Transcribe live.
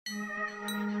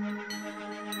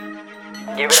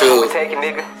True.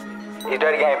 You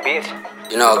Dirtygang, bitch.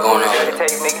 You know what's going on.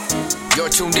 You're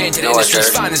tuned in to the industry's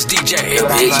finest DJ.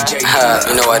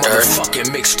 You know what, Dirt? Fucking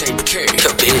mixtape K.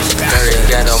 Your bitch,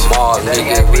 Dirtygang them all,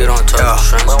 nigga. We don't talk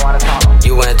shrimps.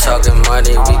 You ain't talking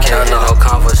money, we can't have no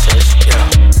conversation.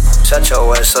 Shut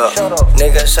your ass up,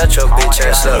 nigga. Shut your bitch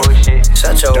ass up.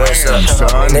 Shut your ass up,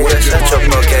 nigga. Shut your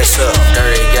broke ass up.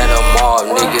 Dirtygang them all,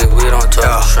 nigga. We don't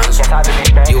talk shrimps.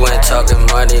 You ain't talking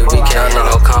money, we can't have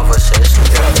no conversation.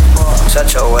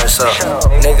 Shut your ass up,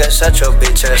 nigga. Shut your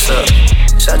bitch ass up.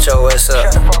 Shut your ass up,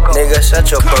 nigga.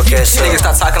 Shut your broke ass up. Nigga,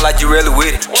 stop talking like you really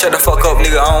with it. Shut the fuck up,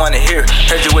 nigga. I don't wanna hear.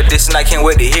 Heard you with this and I can't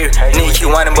wait to hear. Nigga,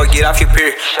 keep whining, but get off your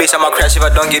pier. Bitch, I'ma crash if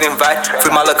I don't get invited. Free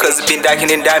my little cousin, been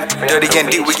dacking and diamond. Dirtygang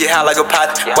deep, we get high like a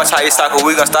pot. Watch how you stalker,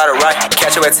 we gon' start a riot.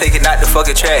 Catch her and take it out the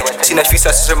fucking track. She know she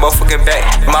such a motherfucking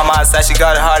back. My mom said she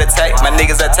got a heart attack. My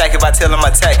niggas attack if I tell them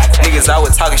attack. Niggas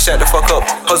always talking, shut the fuck up.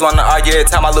 Hoes wanna argue every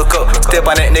time I look up. Step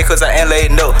on that nigga cause I ain't laid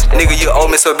no. Nigga, you owe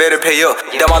me, so better pay up.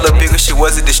 That my little bigger shit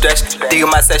was a distraction. Digging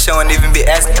my section, won't even be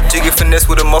asking. Jiggy finesse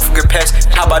with a motherfucking patch.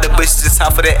 How about the bitches, it's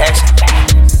time for that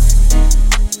action.